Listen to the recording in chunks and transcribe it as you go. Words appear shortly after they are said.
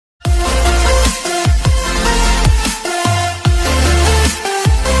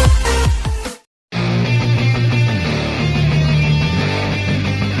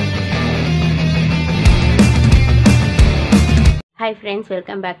Hi friends,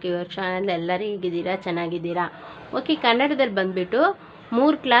 welcome back to your channel. ಎಲ್ಲರೂ ಹೇಗಿದ್ದೀರಾ? ಚೆನ್ನಾಗಿದ್ದೀರಾ? ಓಕೆ, ಕನ್ನಡದಲ್ಲಿ ಬಂದುಬಿಟ್ಟು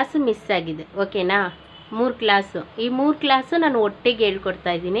 3 ಕ್ಲಾಸ್ ಮಿಸ್ ಆಗಿದೆ. ಓಕೆನಾ? 3 ಕ್ಲಾಸು, ಈ 3 ಕ್ಲಾಸು ನಾನು ಒಟ್ಟಿಗೆ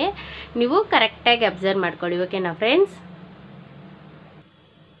ಹೇಳ್ಕೊಡ್ತಾ ಇದ್ದೀನಿ. ನೀವು ಕರೆಕ್ಟಾಗಿ ಅಬ್ಸರ್ವ್ ಮಾಡ್ಕೊಳ್ಳಿ. ಓಕೆನಾ friends?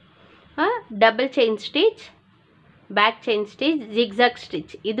 Double chain stitch, back chain stitch, zigzag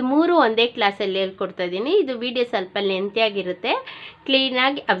stitch, ಇದು 3 ಒಂದೇ ಕ್ಲಾಸಲ್ಲಿ ಹೇಳ್ಕೊಡ್ತಾ ಇದ್ದೀನಿ. ಇದು ವಿಡಿಯೋ ಸ್ವಲ್ಪ ಲೆಂತಿಯಾಗಿರುತ್ತೆ,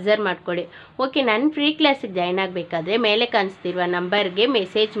 ಕ್ಲೀನಾಗಿ ಅಬ್ಸರ್ವ್ ಮಾಡ್ಕೊಳ್ಳಿ. ಓಕೆ, ನನ್ನ ಫ್ರೀ ಕ್ಲಾಸಿಗೆ ಜಾಯ್ನ್ ಆಗಬೇಕಾದ್ರೆ ಮೇಲೆ ಕಾಣಿಸ್ತಿರುವ ನಂಬರ್ಗೆ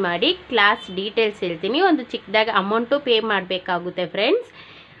ಮೆಸೇಜ್ ಮಾಡಿ ಕ್ಲಾಸ್ ಡೀಟೇಲ್ಸ್ ಹೇಳ್ತೀನಿ. ಒಂದು ಚಿಕ್ಕದಾಗಿ ಅಮೌಂಟು ಪೇ ಮಾಡಬೇಕಾಗುತ್ತೆ ಫ್ರೆಂಡ್ಸ್.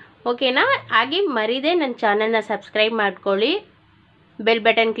 ಓಕೆನಾ? ಹಾಗೆ ಮರಿದೇ ನನ್ನ ಚಾನಲ್ನ ಸಬ್ಸ್ಕ್ರೈಬ್ ಮಾಡ್ಕೊಳ್ಳಿ, ಬೆಲ್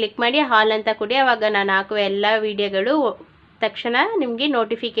ಬಟನ್ ಕ್ಲಿಕ್ ಮಾಡಿ ಹಾಲ್ ಅಂತ ಕೊಡಿ. ಆವಾಗ ನಾನು ಹಾಕುವ ಎಲ್ಲ ವೀಡಿಯೋಗಳು ತಕ್ಷಣ ನಿಮಗೆ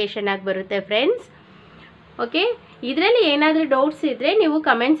ನೋಟಿಫಿಕೇಷನ್ ಆಗಿ ಬರುತ್ತೆ ಫ್ರೆಂಡ್ಸ್. ಓಕೆ, ಇದರಲ್ಲಿ ಏನಾದರೂ ಡೌಟ್ಸ್ ಇದ್ದರೆ ನೀವು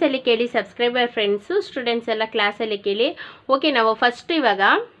ಕಮೆಂಟ್ಸಲ್ಲಿ ಕೇಳಿ. ಸಬ್ಸ್ಕ್ರೈಬರ್ ಫ್ರೆಂಡ್ಸು ಸ್ಟೂಡೆಂಟ್ಸ್ ಎಲ್ಲ ಕ್ಲಾಸಲ್ಲಿ ಕೇಳಿ. ಓಕೆ, ನಾವು ಫಸ್ಟ್ ಇವಾಗ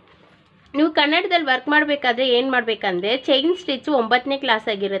ನೀವು ಕನ್ನಡದಲ್ಲಿ ವರ್ಕ್ ಮಾಡಬೇಕಾದ್ರೆ ಏನು ಮಾಡಬೇಕಂದ್ರೆ, ಚೈನ್ ಸ್ಟಿಚ್ಚು 9ನೇ ಕ್ಲಾಸ್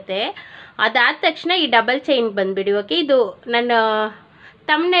ಆಗಿರುತ್ತೆ. ಅದಾದ ತಕ್ಷಣ ಈ ಡಬಲ್ ಚೈನ್ ಬಂದುಬಿಡಿ. ಓಕೆ, ಇದು ನನ್ನ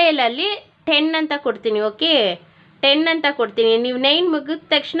ತಮ್ನೇಲಲ್ಲಿ 10 ಅಂತ ಕೊಡ್ತೀನಿ. ಓಕೆ, 10 ಅಂತ ಕೊಡ್ತೀನಿ. ನೀವು 9 ಮುಗಿದ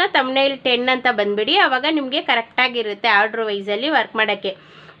ತಕ್ಷಣ ತಮ್ನೇಲ್ 10 ಅಂತ ಬಂದುಬಿಡಿ. ಆವಾಗ ನಿಮಗೆ ಕರೆಕ್ಟಾಗಿರುತ್ತೆ ಆರ್ಡ್ರ್ ವೈಸಲ್ಲಿ ವರ್ಕ್ ಮಾಡೋಕ್ಕೆ.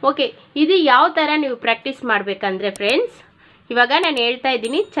 ಓಕೆ, ಇದು ಯಾವ ಥರ ನೀವು ಪ್ರಾಕ್ಟೀಸ್ ಮಾಡಬೇಕಂದ್ರೆ ಫ್ರೆಂಡ್ಸ್, ಇವಾಗ ನಾನು ಹೇಳ್ತಾ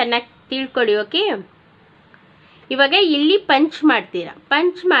ಇದ್ದೀನಿ, ಚೆನ್ನಾಗಿ ತಿಳ್ಕೊಳ್ಳಿ. ಓಕೆ, ಇವಾಗ ಇಲ್ಲಿ ಪಂಚ್ ಮಾಡ್ತೀರಾ,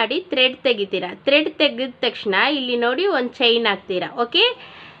 ಪಂಚ್ ಮಾಡಿ ಥ್ರೆಡ್ ತೆಗಿತೀರಾ. ಥ್ರೆಡ್ ತೆಗೆದ ತಕ್ಷಣ ಇಲ್ಲಿ ನೋಡಿ ಒಂದು ಚೈನ್ ಹಾಕ್ತೀರಾ. ಓಕೆ,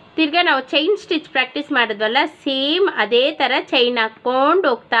 ತಿರ್ಗಾ ನಾವು ಚೈನ್ ಸ್ಟಿಚ್ ಪ್ರಾಕ್ಟೀಸ್ ಮಾಡಿದ್ವಲ್ಲ, ಸೇಮ್ ಅದೇ ಥರ ಚೈನ್ ಹಾಕ್ಕೊಂಡು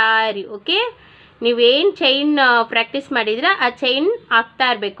ಹೋಗ್ತಾ ಇರಿ. ಓಕೆ, ನೀವೇನು ಚೈನ್ ಪ್ರಾಕ್ಟೀಸ್ ಮಾಡಿದ್ರೆ ಆ ಚೈನ್ ಹಾಕ್ತಾ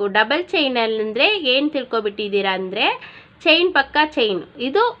ಇರಬೇಕು. ಡಬಲ್ ಚೈನಲ್ಲಿ ಅಂದರೆ ಏನು ತಿಳ್ಕೊಬಿಟ್ಟಿದ್ದೀರಾ ಅಂದರೆ, ಚೈನ್ ಪಕ್ಕ ಚೈನ್,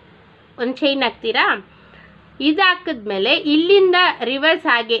 ಇದು ಒಂದು ಚೈನ್ ಹಾಕ್ತೀರಾ. ಇದು ಹಾಕಿದ್ಮೇಲೆ ಇಲ್ಲಿಂದ ರಿವರ್ಸ್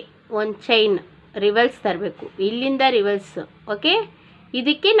ಹಾಗೆ ಒಂದು ಚೈನ್ ರಿವರ್ಸ್ ತರಬೇಕು, ಇಲ್ಲಿಂದ ರಿವರ್ಸ್. ಓಕೆ,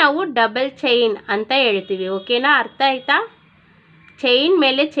 ಇದಕ್ಕೆ ನಾವು ಡಬಲ್ ಚೈನ್ ಅಂತ ಹೇಳ್ತೀವಿ. ಓಕೆನಾ? ಅರ್ಥ ಆಯ್ತಾ? ಚೈನ್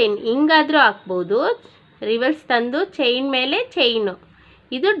ಮೇಲೆ ಚೈನ್ ಹಿಂಗಾದರೂ ಹಾಕ್ಬೋದು, ರಿವರ್ಸ್ ತಂದು ಚೈನ್ ಮೇಲೆ ಚೈನು,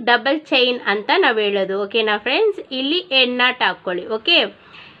 ಇದು ಡಬಲ್ ಚೈನ್ ಅಂತ ನಾವು ಹೇಳೋದು. ಓಕೆನಾ ಫ್ರೆಂಡ್ಸ್? ಇಲ್ಲಿ ಎಣ್ಣಾಟ್ ಹಾಕ್ಕೊಳ್ಳಿ. ಓಕೆ,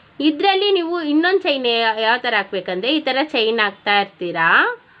 ಇದರಲ್ಲಿ ನೀವು ಇನ್ನೊಂದು ಚೈನ್ ಯಾವ ಥರ ಹಾಕ್ಬೇಕಂದ್ರೆ, ಈ ಥರ ಚೈನ್ ಹಾಕ್ತಾ ಇರ್ತೀರಾ.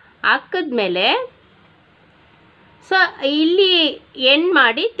 ಹಾಕಿದ್ಮೇಲೆ ಸೊ ಇಲ್ಲಿ ಎಂಡ್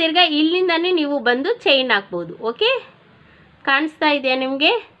ಮಾಡಿ ತಿರ್ಗಾ ಇಲ್ಲಿಂದನೇ ನೀವು ಬಂದು ಚೈನ್ ಹಾಕ್ಬೋದು. ಓಕೆ, ಕಾಣಿಸ್ತಾ ಇದೆಯಾ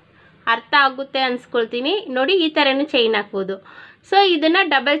ನಿಮಗೆ? ಅರ್ಥ ಆಗುತ್ತೆ ಅನ್ಸ್ಕೊಳ್ತೀನಿ. ನೋಡಿ, ಈ ಥರನೂ ಚೈನ್ ಹಾಕ್ಬೋದು. ಸೊ ಇದನ್ನು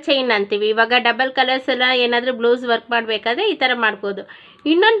ಡಬಲ್ ಚೈನ್ ಅಂತೀವಿ. ಇವಾಗ ಡಬಲ್ ಕಲರ್ಸ್ ಎಲ್ಲ ಏನಾದರೂ ಬ್ಲೌಸ್ ವರ್ಕ್ ಮಾಡಬೇಕಾದ್ರೆ ಈ ಥರ ಮಾಡ್ಬೋದು.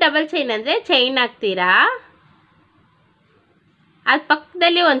 ಇನ್ನೊಂದು ಡಬಲ್ ಚೈನ್ ಅಂದರೆ, ಚೈನ್ ಹಾಕ್ತೀರಾ, ಅದು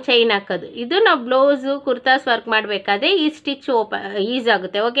ಪಕ್ಕದಲ್ಲಿ ಒಂದು ಚೈನ್ ಹಾಕೋದು. ಇದು ನಾವು ಬ್ಲೌಸು ಕುರ್ತಾಸ್ ವರ್ಕ್ ಮಾಡಬೇಕಾದ್ರೆ ಈ ಸ್ಟಿಚ್ ಈಸ್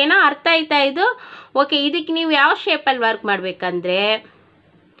ಆಗುತ್ತೆ. ಓಕೆನಾ? ಅರ್ಥ ಆಯ್ತಾ ಇದು? ಓಕೆ, ಇದಕ್ಕೆ ನೀವು ಯಾವ ಶೇಪಲ್ಲಿ ವರ್ಕ್ ಮಾಡಬೇಕಂದ್ರೆ,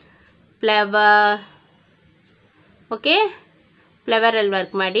 ಫ್ಲವರ್, ಓಕೆ, ಫ್ಲವರಲ್ಲಿ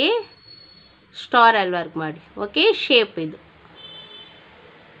ವರ್ಕ್ ಮಾಡಿ, ಸ್ಟಾರಲ್ಲಿ ವರ್ಕ್ ಮಾಡಿ. ಓಕೆ, ಶೇಪ್ ಇದು.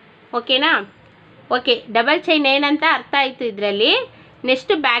 ಓಕೆನಾ? ಓಕೆ, ಡಬಲ್ ಚೈನ್ ಏನಂತ ಅರ್ಥ ಆಯಿತು ಇದರಲ್ಲಿ.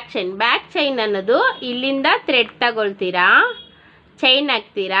 Next back chain. Back chain ಅನ್ನೋದು ಇಲ್ಲಿಂದ ಥ್ರೆಡ್ ತಗೊಳ್ತೀರಾ, ಚೈನ್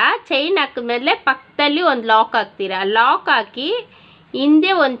ಹಾಕ್ತೀರಾ. ಚೈನ್ ಹಾಕಿದ್ಮೇಲೆ ಪಕ್ಕದಲ್ಲಿ ಒಂದು ಲಾಕ್ ಹಾಕ್ತೀರಾ. ಲಾಕ್ ಹಾಕಿ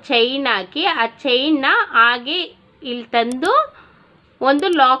ಹಿಂದೆ ಒಂದು ಚೈನ್ ಹಾಕಿ ಆ ಚೈನ್ನ ಹಾಗೆ ಇಲ್ಲಿ ತಂದು ಒಂದು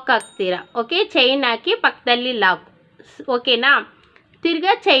ಲಾಕ್ ಹಾಕ್ತೀರಾ. ಓಕೆ, ಚೈನ್ ಹಾಕಿ ಪಕ್ಕದಲ್ಲಿ ಲಾಕ್. ಓಕೆನಾ?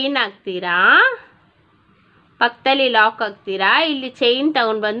 ತಿರ್ಗಾ ಚೈನ್ ಹಾಕ್ತೀರಾ, ಪಕ್ಕದಲ್ಲಿ ಲಾಕ್ ಹಾಕ್ತೀರಾ. ಇಲ್ಲಿ ಚೈನ್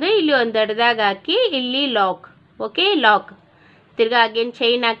ತಗೊಂಡು ಬಂದು ಇಲ್ಲಿ ಒಂದು ದೊಡ್ಡದಾಗ ಹಾಕಿ ಇಲ್ಲಿ ಲಾಕ್. Okay, lock. ತಿರ್ಗಾ ಅಗೇನ್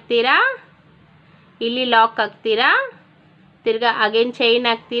ಚೈನ್ ಹಾಕ್ತೀರಾ, ಇಲ್ಲಿ ಲಾಕ್ ಹಾಕ್ತೀರಾ. ತಿರ್ಗಾ ಅಗೇನ್ ಚೈನ್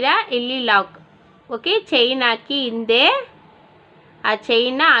ಹಾಕ್ತೀರಾ, ಇಲ್ಲಿ ಲಾಕ್. ಓಕೆ, ಚೈನ್ ಹಾಕಿ ಹಿಂದೆ ಆ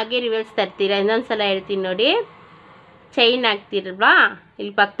ಚೈನ್ನ ಹಾಗೆ ರಿವರ್ಸ್ ತರ್ತೀರಾ. ಇನ್ನೊಂದು ಸಲ ಹೇಳ್ತೀನಿ ನೋಡಿ. ಚೈನ್ ಹಾಕ್ತೀರಲ್ವಾ,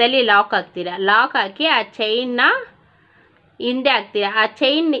 ಇಲ್ಲಿ ಪಕ್ಕದಲ್ಲಿ ಲಾಕ್ ಹಾಕ್ತೀರಾ. ಲಾಕ್ ಹಾಕಿ ಆ ಚೈನ್ನ ಹಿಂದೆ ಹಾಕ್ತೀರಾ. ಆ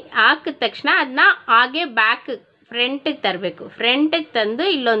ಚೈನ್ ಹಾಕಿದ ತಕ್ಷಣ ಅದನ್ನ ಹಾಗೆ ಬ್ಯಾಕ್ ಫ್ರಂಟಿಗೆ ತರಬೇಕು. ಫ್ರಂಟಿಗೆ ತಂದು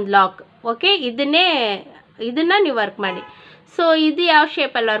ಇಲ್ಲೊಂದು ಲಾಕ್. ಓಕೆ, ಇದನ್ನು ನೀವು ವರ್ಕ್ ಮಾಡಿ. ಸೊ ಇದು ಯಾವ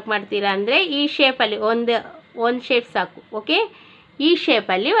ಶೇಪಲ್ಲಿ ವರ್ಕ್ ಮಾಡ್ತೀರಾ ಅಂದರೆ, ಈ ಶೇಪಲ್ಲಿ ಒಂದು ಶೇಪ್ ಸಾಕು. ಓಕೆ, ಈ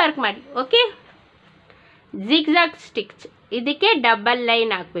ಶೇಪಲ್ಲಿ ವರ್ಕ್ ಮಾಡಿ. ಓಕೆ, ಜಿಗ್ಜಾಗ್ ಸ್ಟಿಚ್, ಇದಕ್ಕೆ ಡಬಲ್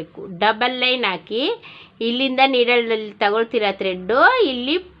ಲೈನ್ ಹಾಕಬೇಕು. ಡಬಲ್ ಲೈನ್ ಹಾಕಿ ಇಲ್ಲಿಂದ ನೀಡಲಲ್ಲಿ ತಗೊಳ್ತೀರಾ ಥ್ರೆಡ್ಡು,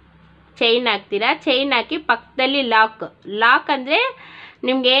 ಇಲ್ಲಿ ಚೈನ್ ಹಾಕ್ತೀರಾ. ಚೈನ್ ಹಾಕಿ ಪಕ್ಕದಲ್ಲಿ ಲಾಕ್. ಲಾಕ್ ಅಂದರೆ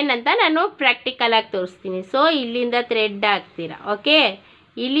ನಿಮ್ಗೆ ಏನಂತ ನಾನು ಪ್ರಾಕ್ಟಿಕಲಾಗಿ ತೋರಿಸ್ತೀನಿ. ಸೊ ಇಲ್ಲಿಂದ ಥ್ರೆಡ್ ಹಾಕ್ತೀರಾ. ಓಕೆ,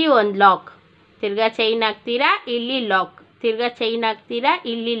 ಇಲ್ಲಿ ಒಂದು ಲಾಕ್. ತಿರ್ಗಾ ಚೈನ್ ಹಾಕ್ತೀರಾ, ಇಲ್ಲಿ ಲಾಕ್. ತಿರ್ಗಾ ಚೈನ್ ಹಾಕ್ತೀರಾ,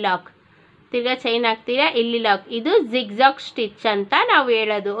 ಇಲ್ಲಿ ಲಾಕ್. ತಿರ್ಗಾ ಚೈನ್ ಹಾಕ್ತೀರಾ, ಇಲ್ಲಿ ಲಾಕ್. ಇದು ಜಿಗ್ಜಾಗ್ ಸ್ಟಿಚ್ ಅಂತ ನಾವು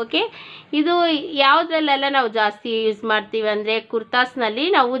ಹೇಳೋದು. ಓಕೆ, ಇದು ಯಾವುದ್ರಲ್ಲೆಲ್ಲ ನಾವು ಜಾಸ್ತಿ ಯೂಸ್ ಮಾಡ್ತೀವಿ ಅಂದರೆ, ಕುರ್ತಾಸ್ನಲ್ಲಿ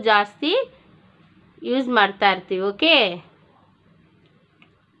ನಾವು ಜಾಸ್ತಿ ಯೂಸ್ ಮಾಡ್ತಾ ಇರ್ತೀವಿ. ಓಕೆ,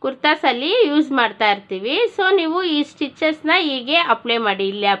 ಕುರ್ತಾಸಲ್ಲಿ ಯೂಸ್ ಮಾಡ್ತಾ ಇರ್ತೀವಿ. ಸೊ ನೀವು ಈ ಸ್ಟಿಚಸ್ನ ಹೀಗೆ ಅಪ್ಲೈ ಮಾಡಿ,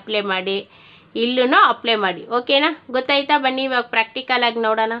 ಇಲ್ಲಿ ಅಪ್ಲೈ ಮಾಡಿ, ಇಲ್ಲೂ ಅಪ್ಲೈ ಮಾಡಿ. ಓಕೆನಾ? ಗೊತ್ತಾಯ್ತಾ? ಬನ್ನಿ ಇವಾಗ ಪ್ರಾಕ್ಟಿಕಲ್ ಆಗಿ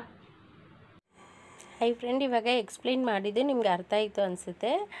ನೋಡೋಣ. ಹೈ ಫ್ರೆಂಡ್, ಇವಾಗ ಎಕ್ಸ್ಪ್ಲೇನ್ ಮಾಡಿದ್ದು ನಿಮ್ಗೆ ಅರ್ಥ ಆಯಿತು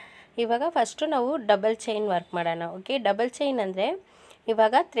ಅನಿಸುತ್ತೆ. ಇವಾಗ ಫಸ್ಟು ನಾವು ಡಬಲ್ ಚೈನ್ ವರ್ಕ್ ಮಾಡೋಣ. ಓಕೆ, ಡಬಲ್ ಚೈನ್ ಅಂದರೆ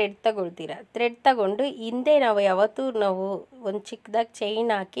ಇವಾಗ ಥ್ರೆಡ್ ತಗೊಳ್ತೀರಾ. ಥ್ರೆಡ್ ತಗೊಂಡು ಹಿಂದೆ ನಾವು ಯಾವತ್ತೂ ನಾವು ಒಂದು ಚಿಕ್ಕದಾಗಿ ಚೈನ್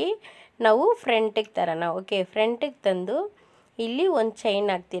ಹಾಕಿ ನಾವು ಫ್ರಂಟಿಗೆ ತರೋಣ. ಓಕೆ, ಫ್ರಂಟಿಗೆ ತಂದು ಇಲ್ಲಿ ಒಂದು ಚೈನ್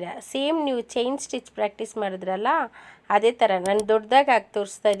ಹಾಕ್ತೀರಾ. ಸೇಮ್ ನೀವು ಚೈನ್ ಸ್ಟಿಚ್ ಪ್ರಾಕ್ಟೀಸ್ ಮಾಡಿದ್ರಲ್ಲ ಅದೇ ಥರ ನಾನು ದೊಡ್ಡದಾಗಿ ಹಾಕಿ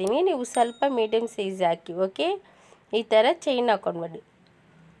ತೋರಿಸ್ತಾ ಇದ್ದೀನಿ. ನೀವು ಸ್ವಲ್ಪ ಮೀಡಿಯಮ್ ಸೈಜ್ ಹಾಕಿ. ಓಕೆ, ಈ ಥರ ಚೈನ್ ಹಾಕ್ಕೊಂಡ್ಬನ್ನಿ.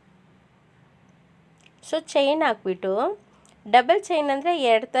 ಸೊ ಚೈನ್ ಹಾಕ್ಬಿಟ್ಟು ಡಬಲ್ ಚೈನ್ ಅಂದರೆ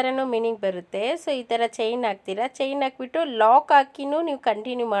ಎರಡು ಥರನೂ ಮೀನಿಂಗ್ ಬರುತ್ತೆ. ಸೊ ಈ ಥರ ಚೈನ್ ಹಾಕ್ತೀರಾ. ಚೈನ್ ಹಾಕ್ಬಿಟ್ಟು ಲಾಕ್ ಹಾಕಿನೂ ನೀವು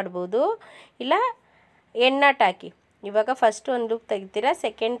ಕಂಟಿನ್ಯೂ ಮಾಡ್ಬೋದು, ಇಲ್ಲ ಎಣ್ಣಾಟ್ ಹಾಕಿ. ಇವಾಗ ಫಸ್ಟ್ ಒಂದು ಲೂಪ್ ತೆಗಿತೀರಾ,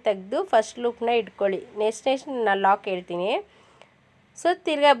 ಸೆಕೆಂಡ್ ತೆಗೆದು ಫಸ್ಟ್ ಲೂಪ್ನ ಇಟ್ಕೊಳ್ಳಿ. ನೆಕ್ಸ್ಟ್ ನಾನು ಲಾಕ್ ಹೇಳ್ತೀನಿ. ಸೊ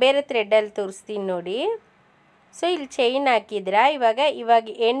ತಿರ್ಗಾ ಬೇರೆ ಥ್ರೆಡ್ಡಲ್ಲಿ ತೋರಿಸ್ತೀನಿ ನೋಡಿ. ಸೊ ಇಲ್ಲಿ ಚೈನ್ ಹಾಕಿದ್ದೀರಾ. ಇವಾಗ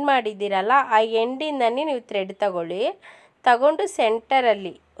ಎಂಡ್ ಮಾಡಿದ್ದೀರಲ್ಲ, ಆ ಎಂಡಿಂದನೇ ನೀವು ಥ್ರೆಡ್ ತಗೊಂಡು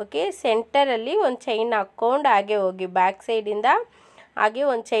ಸೆಂಟರಲ್ಲಿ, ಓಕೆ, ಸೆಂಟರಲ್ಲಿ ಒಂದು ಚೈನ್ ಹಾಕ್ಕೊಂಡು ಹಾಗೆ ಹೋಗಿ. ಬ್ಯಾಕ್ ಸೈಡಿಂದ ಹಾಗೆ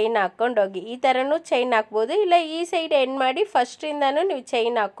ಒಂದು ಚೈನ್ ಹಾಕ್ಕೊಂಡು ಹೋಗಿ. ಈ ಥರನೂ ಚೈನ್ ಹಾಕ್ಬೋದು, ಇಲ್ಲ ಈ ಸೈಡ್ ಎಂಡ್ ಮಾಡಿ ಫಸ್ಟಿಂದನೂ ನೀವು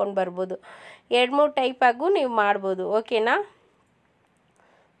ಚೈನ್ ಹಾಕ್ಕೊಂಡು ಬರ್ಬೋದು. 2-3 ಟೈಪಾಗೂ ನೀವು ಮಾಡ್ಬೋದು. ಓಕೆನಾ?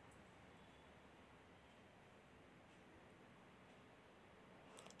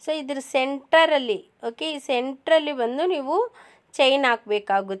 ಸೊ ಇದ್ರ ಸೆಂಟರಲ್ಲಿ, ಓಕೆ, ಈ ಸೆಂಟ್ರಲ್ಲಿ ಬಂದು ನೀವು ಚೈನ್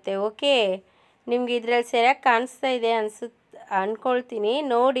ಹಾಕಬೇಕಾಗುತ್ತೆ. ಓಕೆ, ನಿಮ್ಗೆ ಇದರಲ್ಲಿ ಸರಿಯಾಗಿ ಕಾಣಿಸ್ತಾ ಇದೆ ಅಂದ್ಕೊಳ್ತೀನಿ.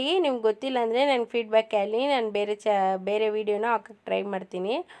 ನೋಡಿ, ನಿಮ್ಗೆ ಗೊತ್ತಿಲ್ಲ ಅಂದರೆ ನನಗೆ ಫೀಡ್ಬ್ಯಾಕ್ ಆಗಲಿ, ನಾನು ಬೇರೆ ವೀಡಿಯೋನ ಹಾಕೋಕ್ಕೆ ಟ್ರೈ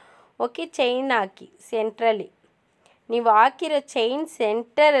ಮಾಡ್ತೀನಿ. ಓಕೆ, ಚೈನ್ ಹಾಕಿ ಸೆಂಟ್ರಲ್ಲಿ, ನೀವು ಹಾಕಿರೋ ಚೈನ್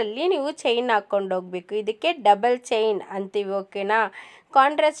ಸೆಂಟರಲ್ಲಿ ನೀವು ಚೈನ್ ಹಾಕ್ಕೊಂಡು ಹೋಗಬೇಕು. ಇದಕ್ಕೆ ಡಬಲ್ ಚೈನ್ ಅಂತೀವಿ. ಓಕೆನಾ?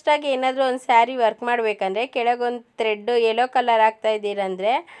 ಕಾಂಟ್ರಾಸ್ಟಾಗಿ ಏನಾದರೂ ಒಂದು ಸ್ಯಾರಿ ವರ್ಕ್ ಮಾಡಬೇಕಂದ್ರೆ ಕೆಳಗೊಂದು ಥ್ರೆಡ್ಡು ಯೆಲ್ಲೋ ಕಲರ್ ಹಾಕ್ತಾ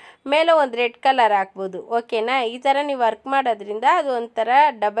ಇದ್ದೀರಂದರೆ ಮೇಲೆ ಒಂದು ರೆಡ್ ಕಲರ್ ಹಾಕ್ಬೋದು. ಓಕೆನಾ? ಈ ಥರ ನೀವು ವರ್ಕ್ ಮಾಡೋದ್ರಿಂದ ಅದು ಒಂಥರ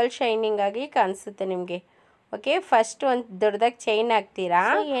ಡಬಲ್ ಶೈನಿಂಗ್ ಆಗಿ ಕಾಣಿಸುತ್ತೆ ನಿಮಗೆ. ಓಕೆ, ಫಸ್ಟ್ ಒಂದು ದೊಡ್ಡದಾಗಿ ಚೈನ್ ಹಾಕ್ತೀರಾ.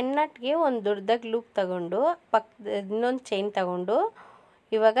 ಎನ್ನಟ್ಗೆ ಒಂದು ದೊಡ್ಡದಾಗಿ ಲೂಪ್ ತಗೊಂಡು ಇನ್ನೊಂದು ಚೈನ್ ತಗೊಂಡು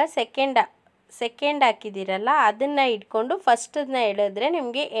ಇವಾಗ ಸೆಕೆಂಡ್ ಹಾಕಿದ್ದೀರಲ್ಲ ಅದನ್ನು ಇಟ್ಕೊಂಡು ಫಸ್ಟನ್ನ ಎಳೆದ್ರೆ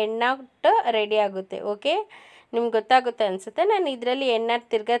ನಿಮಗೆ ಎಣ್ಣಾಟ್ ರೆಡಿ ಆಗುತ್ತೆ. ಓಕೆ, ನಿಮ್ಗೆ ಗೊತ್ತಾಗುತ್ತೆ ಅನಿಸುತ್ತೆ. ನಾನು ಇದರಲ್ಲಿ ಎಣ್ಣಾಟ್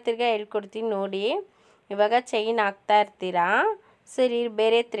ತಿರ್ಗಾ ಹೇಳ್ಕೊಡ್ತೀನಿ ನೋಡಿ. ಇವಾಗ ಚೈನ್ ಹಾಕ್ತಾ ಇರ್ತೀರಾ. ಸರಿ,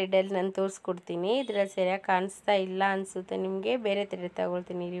 ಬೇರೆ ಥ್ರೆಡಲ್ಲಿ ನಾನು ತೋರಿಸ್ಕೊಡ್ತೀನಿ. ಇದರಲ್ಲಿ ಸರಿಯಾಗಿ ಕಾಣಿಸ್ತಾ ಇಲ್ಲ ಅನಿಸುತ್ತೆ ನಿಮಗೆ. ಬೇರೆ ಥ್ರೆಡ್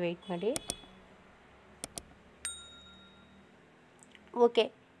ತಗೊಳ್ತೀನಿ, ವೆಯ್ಟ್ ಮಾಡಿ. ಓಕೆ,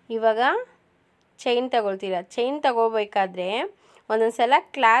 ಇವಾಗ ಚೈನ್ ತಗೊಳ್ತೀರಾ. ಚೈನ್ ತಗೋಬೇಕಾದ್ರೆ ಒಂದೊಂದು ಸಲ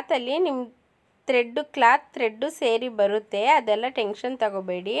ಕ್ಲಾತಲ್ಲಿ ನಿಮ್ಮ ಕ್ಲಾತ್ ಥ್ರೆಡ್ಡು ಸೇರಿ ಬರುತ್ತೆ. ಅದೆಲ್ಲ ಟೆನ್ಷನ್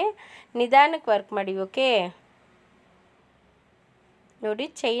ತಗೋಬೇಡಿ, ನಿಧಾನಕ್ಕೆ ವರ್ಕ್ ಮಾಡಿ. ಓಕೆ, ನೋಡಿ,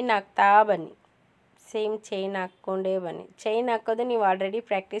 ಚೈನ್ ಹಾಕ್ತಾ ಬನ್ನಿ. ಸೇಮ್ ಚೈನ್ ಹಾಕ್ಕೊಂಡೇ ಬನ್ನಿ. ಚೈನ್ ಹಾಕೋದು ನೀವು ಆಲ್ರೆಡಿ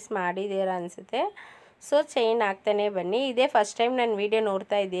ಪ್ರಾಕ್ಟೀಸ್ ಮಾಡಿದ್ದೀರ ಅನಿಸುತ್ತೆ. ಸೊ ಚೈನ್ ಹಾಕ್ತಾನೆ ಬನ್ನಿ. ಇದೇ ಫಸ್ಟ್ ಟೈಮ್ ನಾನು ವೀಡಿಯೋ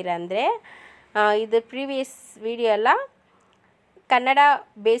ನೋಡ್ತಾ ಇದ್ದೀರಾ ಅಂದರೆ ಇದು ಪ್ರೀವಿಯಸ್ ವೀಡಿಯೋ ಅಲ್ಲ, ಕನ್ನಡ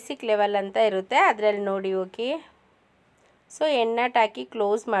ಬೇಸಿಕ್ ಲೆವೆಲ್ ಅಂತ ಇರುತ್ತೆ, ಅದರಲ್ಲಿ ನೋಡಿ. ಓಕೆ, ಸೊ ಎಣ್ಣಾಟ್ ಹಾಕಿ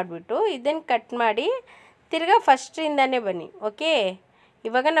ಕ್ಲೋಸ್ ಮಾಡಿಬಿಟ್ಟು ಇದನ್ನು ಕಟ್ ಮಾಡಿ ತಿರ್ಗಾ ಫಸ್ಟ್ರಿಂದನೇ ಬನ್ನಿ. ಓಕೆ,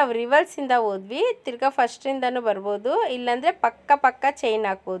 ಇವಾಗ ನಾವು ರಿವರ್ಸಿಂದ ಹೋದ್ವಿ, ತಿರ್ಗಾ ಫಸ್ಟ್ರಿಂದನೂ ಬರ್ಬೋದು, ಇಲ್ಲಾಂದರೆ ಪಕ್ಕ ಚೈನ್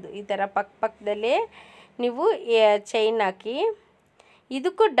ಹಾಕ್ಬೋದು. ಈ ಥರ ಪಕ್ಕದಲ್ಲೇ ನೀವು ಚೈನ್ ಹಾಕಿ.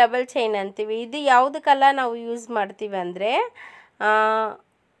 ಇದಕ್ಕೂ ಡಬಲ್ ಚೈನ್ ಅಂತೀವಿ. ಇದು ಯಾವುದಕ್ಕೆಲ್ಲ ನಾವು ಯೂಸ್ ಮಾಡ್ತೀವಿ ಅಂದರೆ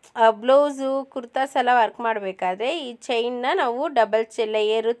ಬ್ಲೌಸು ಕುರ್ತಾಸ್ ಎಲ್ಲ ವರ್ಕ್ ಮಾಡಬೇಕಾದ್ರೆ ಈ ಚೈನ್ನ ನಾವು ಡಬಲ್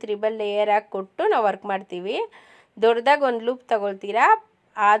ಲೇಯರು, ತ್ರಿಬಲ್ ಲೇಯರ್ ಹಾಕಿ ಕೊಟ್ಟು ನಾವು ವರ್ಕ್ ಮಾಡ್ತೀವಿ. ದೊಡ್ಡದಾಗಿ ಒಂದು ಲೂಪ್ ತಗೊಳ್ತೀರಾ,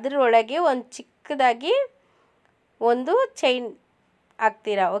 ಅದರೊಳಗೆ ಒಂದು ಚಿಕ್ಕದಾಗಿ ಒಂದು ಚೈನ್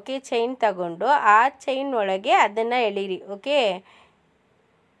ಹಾಕ್ತೀರಾ. ಓಕೆ, ಚೈನ್ ತಗೊಂಡು ಆ ಚೈನ್ ಒಳಗೆ ಅದನ್ನು ಎಳೀರಿ. ಓಕೆ,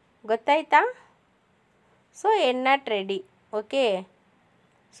 ಗೊತ್ತಾಯ್ತಾ? So ಎಣ್ಣಾಟ್ ready. ಓಕೆ,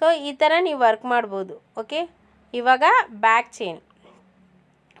 ಸೊ ಈ ಥರ ನೀವು ವರ್ಕ್ ಮಾಡ್ಬೋದು. ಓಕೆ, ಇವಾಗ ಬ್ಯಾಕ್ ಚೈನ್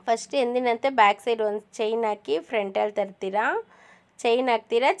ಫಸ್ಟ್ ಎಂದಿನಂತೆ ಬ್ಯಾಕ್ ಸೈಡ್ ಒಂದು ಚೈನ್ ಹಾಕಿ ಫ್ರಂಟಲ್ಲಿ ತರ್ತೀರಾ. ಚೈನ್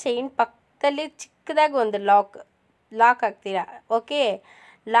ಹಾಕ್ತೀರಾ, ಚೈನ್ ಪಕ್ಕದಲ್ಲಿ ಚಿಕ್ಕದಾಗಿ ಒಂದು ಲಾಕ್ ಹಾಕ್ತೀರಾ. ಓಕೆ,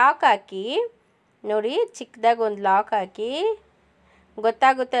 ಲಾಕ್ ಹಾಕಿ ನೋಡಿ, ಚಿಕ್ಕದಾಗಿ ಒಂದು ಲಾಕ್ ಹಾಕಿ,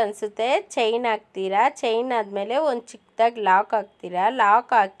 ಗೊತ್ತಾಗುತ್ತೆ ಅನಿಸುತ್ತೆ. ಚೈನ್ ಹಾಕ್ತೀರಾ, ಚೈನ್ ಆದಮೇಲೆ ಒಂದು ಚಿಕ್ಕದಾಗಿ ಲಾಕ್ ಹಾಕ್ತೀರಾ.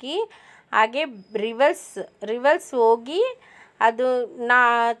 ಲಾಕ್ ಹಾಕಿ ಹಾಗೆ ರಿವರ್ಸ್ ಹೋಗಿ ಅದು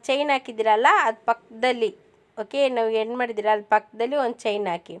ಚೈನ್ ಹಾಕಿದ್ದೀರಲ್ಲ ಅದು ಪಕ್ಕದಲ್ಲಿ, ಓಕೆ, ನಾವು ಏನು ಮಾಡಿದ್ದೀರ ಅಲ್ಲಿ ಪಕ್ಕದಲ್ಲಿ ಒಂದು ಚೈನ್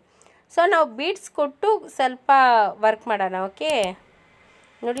ಹಾಕಿ. ಸೊ ನಾವು ಬೀಡ್ಸ್ ಕೊಟ್ಟು ಸ್ವಲ್ಪ ವರ್ಕ್ ಮಾಡೋಣ. ಓಕೆ,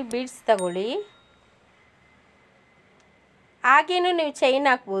 ನೋಡಿ, ಬೀಡ್ಸ್ ತಗೊಳ್ಳಿ. ಹಾಗೇನು ನೀವು ಚೈನ್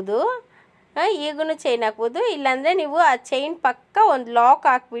ಹಾಕ್ಬೋದು, ಈಗೂ ಚೈನ್ ಹಾಕ್ಬೋದು, ಇಲ್ಲಾಂದರೆ ನೀವು ಆ ಚೈನ್ ಪಕ್ಕ ಒಂದು ಲಾಕ್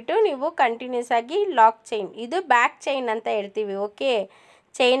ಹಾಕ್ಬಿಟ್ಟು ನೀವು ಕಂಟಿನ್ಯೂಸ್ ಆಗಿ ಲಾಕ್ ಚೈನ್, ಇದು ಬ್ಯಾಕ್ ಚೈನ್ ಅಂತ ಹೇಳ್ತೀವಿ. ಓಕೆ,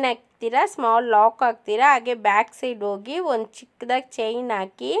 ಚೈನ್ ಹಾಕ್ತೀರಾ, ಸ್ಮಾಲ್ ಲಾಕ್ ಹಾಕ್ತೀರಾ, ಹಾಗೆ ಬ್ಯಾಕ್ ಸೈಡ್ ಹೋಗಿ ಒಂದು ಚಿಕ್ಕದಾಗಿ ಚೈನ್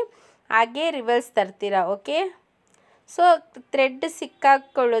ಹಾಕಿ ಹಾಗೆ ರಿವರ್ಸ್ ತರ್ತೀರಾ. ಓಕೆ, ಸೊ ಥ್ರೆಡ್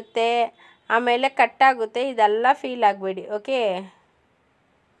ಸಿಕ್ಕಾಕೊಳ್ಳುತ್ತೆ, ಆಮೇಲೆ ಕಟ್ಟಾಗುತ್ತೆ, ಇದೆಲ್ಲ ಫೀಲ್ ಆಗಬೇಡಿ. ಓಕೆ,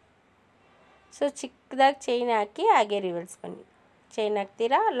 ಸೊ ಚಿಕ್ಕದಾಗಿ ಚೈನ್ ಹಾಕಿ ಹಾಗೆ ರಿವರ್ಸ್ ಬನ್ನಿ. ಚೈನ್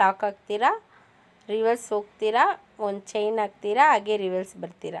ಹಾಕ್ತೀರಾ, ಲಾಕ್ ಹಾಕ್ತೀರಾ, ರಿವರ್ಸ್ ಹೋಗ್ತೀರಾ, ಒಂದು ಚೈನ್ ಹಾಕ್ತೀರಾ, ಹಾಗೆ ರಿವರ್ಸ್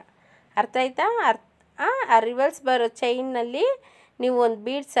ಬರ್ತೀರಾ. ಅರ್ಥ ಆಯ್ತಾ? ಆ ರಿವರ್ಸ್ ಬರೋ ಚೈನಲ್ಲಿ ನೀವು ಒಂದು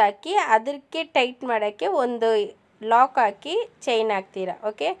ಬೀಡ್ಸ್ ಹಾಕಿ ಅದಕ್ಕೆ ಟೈಟ್ ಮಾಡೋಕ್ಕೆ ಒಂದು ಲಾಕ್ ಹಾಕಿ ಚೈನ್ ಹಾಕ್ತೀರಾ.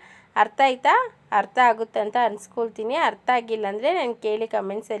 ಓಕೆ, ಅರ್ಥ ಆಯ್ತಾ? ಅರ್ಥ ಆಗುತ್ತೆ ಅಂತ ಅನ್ಸ್ಕೊಳ್ತೀನಿ. ಅರ್ಥ ಆಗಿಲ್ಲ ಅಂದರೆ ನಾನು ಕೇಳಿ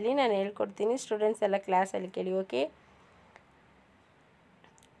ಕಮೆಂಟ್ಸಲ್ಲಿ, ನಾನು ಹೇಳ್ಕೊಡ್ತೀನಿ. ಸ್ಟೂಡೆಂಟ್ಸ್ ಎಲ್ಲ ಕ್ಲಾಸಲ್ಲಿ ಕೇಳಿ. ಓಕೆ,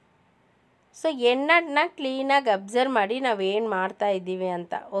 ಸೊ ಎಣ್ಣೆನ ಕ್ಲೀನಾಗಿ ಅಬ್ಸರ್ವ್ ಮಾಡಿ ನಾವೇನು ಮಾಡ್ತಾ ಇದ್ದೀವಿ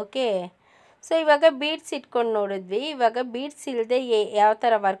ಅಂತ. ಓಕೆ, ಸೊ ಇವಾಗ ಬೀಡ್ಸ್ ಇಟ್ಕೊಂಡು ನೋಡಿದ್ವಿ. ಇವಾಗ ಬೀಡ್ಸ್ ಇಲ್ಲದೆ ಯಾವ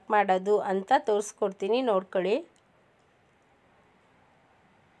ಥರ ವರ್ಕ್ ಮಾಡೋದು ಅಂತ ತೋರಿಸ್ಕೊಡ್ತೀನಿ, ನೋಡ್ಕೊಳ್ಳಿ.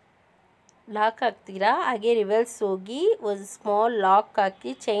 ಲಾಕ್ ಹಾಕ್ತೀರಾ, ಹಾಗೆ ರಿವರ್ಸ್ ಹೋಗಿ ಒಂದು ಸ್ಮಾಲ್ ಲಾಕ್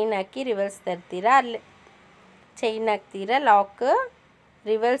ಹಾಕಿ ಚೈನ್ ಹಾಕಿ ರಿವರ್ಸ್ ತರ್ತೀರಾ. ಅಲ್ಲಿ ಚೈನ್ ಹಾಕ್ತೀರಾ, ಲಾಕ್,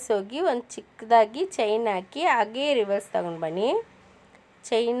 ರಿವರ್ಸ್ ಹೋಗಿ ಒಂದು ಚಿಕ್ಕದಾಗಿ ಚೈನ್ ಹಾಕಿ ಹಾಗೆ ರಿವರ್ಸ್ ತಗೊಂಡು ಬನ್ನಿ.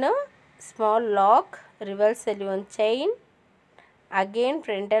 ಚೈನು, ಸ್ಮಾಲ್ ಲಾಕ್, ರಿವರ್ಸಲ್ಲಿ ಒಂದು ಚೈನ್, ಅಗೇನ್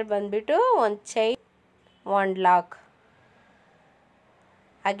ಫ್ರಂಟಲ್ಲಿ ಬಂದುಬಿಟ್ಟು ಒಂದು ಚೈನ್, ಒಂದು ಲಾಕ್,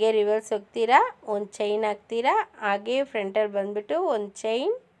 ಹಾಗೆ ರಿವರ್ಸ್ ಹೋಗ್ತೀರಾ, ಒಂದು ಚೈನ್ ಹಾಕ್ತೀರಾ, ಹಾಗೆ ಫ್ರಂಟಲ್ಲಿ ಬಂದುಬಿಟ್ಟು ಒಂದು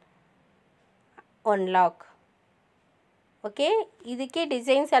ಚೈನ್, ಒಂದು ಲಾಕ್. ಓಕೆ, ಇದಕ್ಕೆ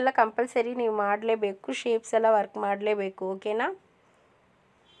ಡಿಸೈನ್ಸ್ ಎಲ್ಲ ಕಂಪಲ್ಸರಿ ನೀವು ಮಾಡಲೇಬೇಕು, ಶೇಪ್ಸ್ ಎಲ್ಲ ವರ್ಕ್ ಮಾಡಲೇಬೇಕು. ಓಕೆನಾ?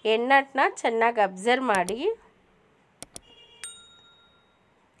 ಎಣ್ಣೆನ ಚೆನ್ನಾಗಿ ಅಬ್ಸರ್ವ್ ಮಾಡಿ.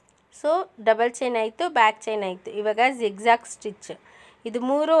 ಸೊ ಡಬಲ್ ಚೈನ್ ಆಯಿತು, ಬ್ಯಾಕ್ ಚೈನ್ ಆಯಿತು. ಇವಾಗ ಜಿಗ್ಜಾಗ್ ಸ್ಟಿಚ್. ಇದು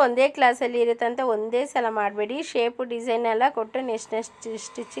 3 ಒಂದೇ ಕ್ಲಾಸಲ್ಲಿ ಇರುತ್ತೆ ಅಂತ ಒಂದೇ ಸಲ ಮಾಡಬೇಡಿ. ಶೇಪು ಡಿಸೈನ್ ಎಲ್ಲ ಕೊಟ್ಟು ನೆಕ್ಸ್ಟ್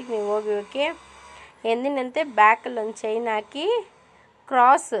ಸ್ಟಿಚ್ಚಿಗೆ ನೀವು ಹೋಗಿ. ಓಕೆ, ಎಂದಿನಂತೆ ಬ್ಯಾಕಲ್ಲಿ ಒಂದು ಚೈನ್ ಹಾಕಿ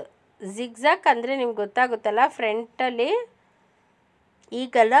ಕ್ರಾಸ್ ಜಿಗ್ಜಾಗ್ ಅಂದರೆ ನಿಮ್ಗೆ ಗೊತ್ತಾಗುತ್ತಲ್ಲ, ಫ್ರಂಟಲ್ಲಿ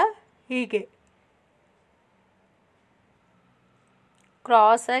ಈಗಲ್ಲ ಹೀಗೆ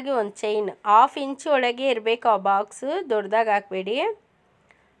ಕ್ರಾಸಾಗಿ ಒಂದು ಚೈನ್ 1/2 ಇಂಚು ಒಳಗೆ ಇರಬೇಕು ಆ ಬಾಕ್ಸು, ದೊಡ್ಡದಾಗಿ ಹಾಕಬೇಡಿ.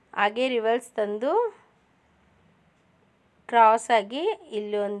 ಹಾಗೆ ರಿವರ್ಸ್ ತಂದು ಕ್ರಾಸಾಗಿ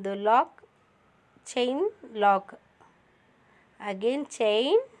ಇಲ್ಲಿ ಒಂದು lock, chain, lock, again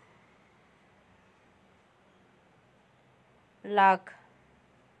chain, lock,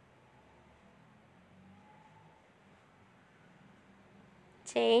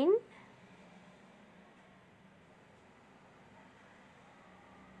 chain,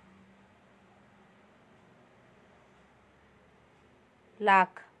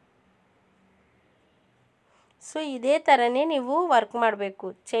 lock. So ಇದೇ ಥರನೇ ನೀವು ವರ್ಕ್ ಮಾಡಬೇಕು.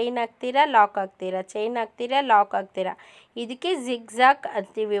 ಚೈನ್ ಹಾಕ್ತೀರಾ, ಲಾಕ್ ಹಾಕ್ತೀರಾ, ಚೈನ್ ಹಾಕ್ತೀರಾ, ಲಾಕ್ ಹಾಕ್ತೀರಾ. ಇದಕ್ಕೆ ಜಿಗ್ಜಾಗ್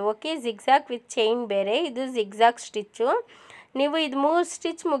ಅಂತೀವಿ. ಓಕೆ, ಜಿಗ್ಜಾಗ್ ವಿತ್ ಚೈನ್ ಬೇರೆ, ಇದು ಜಿಗ್ಜಾಗ್ ಸ್ಟಿಚ್ಚು. ನೀವು ಇದು 3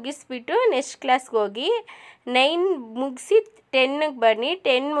 ಸ್ಟಿಚ್ ಮುಗಿಸ್ಬಿಟ್ಟು ನೆಕ್ಸ್ಟ್ ಕ್ಲಾಸ್ಗೆ ಹೋಗಿ 9 ಮುಗಿಸಿ 10ಗೆ ಬನ್ನಿ.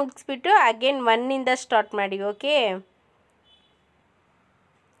 10 ಮುಗಿಸ್ಬಿಟ್ಟು ಅಗೇನ್ 1ಇಂದ ಸ್ಟಾರ್ಟ್ ಮಾಡಿ. ಓಕೆ,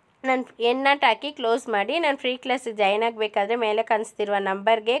 ನಾನು ಎಣ್ಣಾಟ್ ಹಾಕಿ ಕ್ಲೋಸ್ ಮಾಡಿ. ನಾನು ಫ್ರೀ ಕ್ಲಾಸಿಗೆ ಜಾಯ್ನ್ ಆಗಬೇಕಾದ್ರೆ ಮೇಲೆ ಕಾಣಿಸ್ತಿರುವ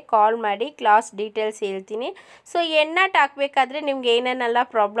ನಂಬರ್ಗೆ ಕಾಲ್ ಮಾಡಿ ಕ್ಲಾಸ್ ಡೀಟೇಲ್ಸ್ ಹೇಳ್ತೀನಿ. ಸೊ ಎಣ್ಣಾಟ್ ಹಾಕಬೇಕಾದ್ರೆ ನಿಮ್ಗೆ ಏನೇನೆಲ್ಲ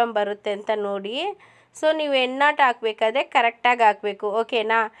ಪ್ರಾಬ್ಲಮ್ ಬರುತ್ತೆ ಅಂತ ನೋಡಿ. ಸೊ ನೀವು ಎಣ್ಣಾಟ್ ಹಾಕಬೇಕಾದ್ರೆ ಕರೆಕ್ಟಾಗಿ ಹಾಕಬೇಕು.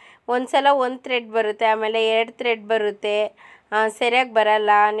 ಓಕೆನಾ? ಒಂದು ಸಲ 1 ಥ್ರೆಡ್ ಬರುತ್ತೆ, ಆಮೇಲೆ 2 ಥ್ರೆಡ್ ಬರುತ್ತೆ, ಸರಿಯಾಗಿ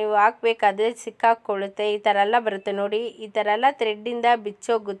ಬರಲ್ಲ, ನೀವು ಹಾಕಬೇಕಾದ್ರೆ ಸಿಕ್ಕಾಕ್ಕೊಳ್ಳುತ್ತೆ, ಈ ಥರ ಎಲ್ಲ ಬರುತ್ತೆ ನೋಡಿ. ಈ ಥರ ಎಲ್ಲ ಥ್ರೆಡ್ಡಿಂದ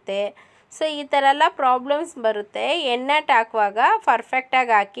ಬಿಚ್ಚೋಗುತ್ತೆ. ಸೊ ಈ ಥರ ಎಲ್ಲ ಪ್ರಾಬ್ಲಮ್ಸ್ ಬರುತ್ತೆ. ಎಣ್ಣಾಟ್ ಹಾಕುವಾಗ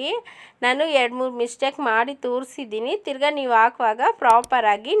ಪರ್ಫೆಕ್ಟಾಗಿ ಹಾಕಿ. ನಾನು 2-3 ಮಿಸ್ಟೇಕ್ ಮಾಡಿ ತೋರಿಸಿದ್ದೀನಿ. ತಿರ್ಗಾ ನೀವು ಹಾಕುವಾಗ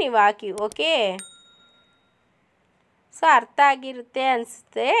ಪ್ರಾಪರಾಗಿ ನೀವು ಹಾಕಿ. ಓಕೆ, ಸೊ ಅರ್ಥ ಆಗಿರುತ್ತೆ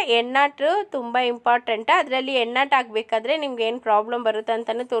ಅನಿಸುತ್ತೆ. ಎಣ್ಣಾಟು ತುಂಬ ಇಂಪಾರ್ಟೆಂಟ್. ಅದರಲ್ಲಿ ಎಣ್ಣಾಟ್ ಹಾಕಬೇಕಾದ್ರೆ ನಿಮ್ಗೆ ಏನು ಪ್ರಾಬ್ಲಮ್ ಬರುತ್ತೆ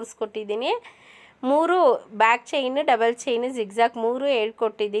ಅಂತಲೂ ತೋರಿಸ್ಕೊಟ್ಟಿದ್ದೀನಿ. 3 back chain, double chain, zigzag 3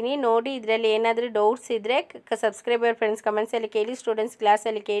 ಹೇಳ್ಕೊಟ್ಟಿದ್ದೀನಿ. ನೋಡಿ, ಇದರಲ್ಲಿ ಏನಾದರೂ ಡೌಟ್ಸ್ ಇದ್ದರೆ ಸಬ್ಸ್ಕ್ರೈಬರ್ ಫ್ರೆಂಡ್ಸ್ ಕಮೆಂಟ್ಸಲ್ಲಿ ಕೇಳಿ, ಸ್ಟೂಡೆಂಟ್ಸ್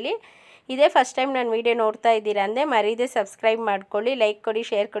ಕ್ಲಾಸಲ್ಲಿ ಕೇಳಿ. ಇದೇ ಫಸ್ಟ್ ಟೈಮ್ ನಾನು ವೀಡಿಯೋ ನೋಡ್ತಾ ಇದ್ದೀರಾ ಅಂದರೆ ಮರೀದೆ ಸಬ್ಸ್ಕ್ರೈಬ್ ಮಾಡ್ಕೊಳ್ಳಿ, ಲೈಕ್ ಕೊಡಿ,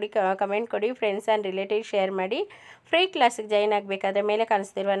 ಶೇರ್ ಕೊಡಿ, ಕಮೆಂಟ್ ಕೊಡಿ, ಫ್ರೆಂಡ್ಸ್ ಆ್ಯಂಡ್ ರಿಲೇಟಿವ್ ಶೇರ್ ಮಾಡಿ. ಫ್ರೀ ಕ್ಲಾಸಿಗೆ ಜಾಯ್ನ್ ಆಗಬೇಕಾದ್ರೆ ಮೇಲೆ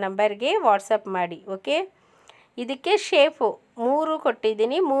ಕಾಣಿಸ್ತಿರುವ ನಂಬರ್ಗೆ ವಾಟ್ಸಪ್ ಮಾಡಿ. ಓಕೆ, ಇದಕ್ಕೆ ಶೇಪು 3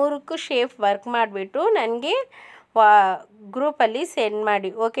 ಕೊಟ್ಟಿದ್ದೀನಿ. 3ಕ್ಕೂ ಶೇಪ್ ವರ್ಕ್ ಮಾಡಿಬಿಟ್ಟು ನನಗೆ ಗ್ರೂಪಲ್ಲಿ ಸೆಂಡ್ ಮಾಡಿ.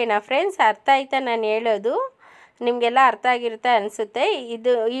 ಓಕೆನಾ ಫ್ರೆಂಡ್ಸ್? ಅರ್ಥ ಆಯ್ತಾ ನಾನು ಹೇಳೋದು? ನಿಮಗೆಲ್ಲ ಅರ್ಥ ಆಗಿರುತ್ತೆ ಅನಿಸುತ್ತೆ.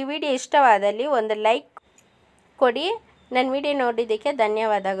 ಈ ವಿಡಿಯೋ ಇಷ್ಟವಾದಲ್ಲಿ ಒಂದು ಲೈಕ್ ಕೊಡಿ. ನನ್ನ ವಿಡಿಯೋ ನೋಡಿದ್ದಕ್ಕೆ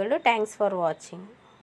ಧನ್ಯವಾದಗಳು. Thanks for watching.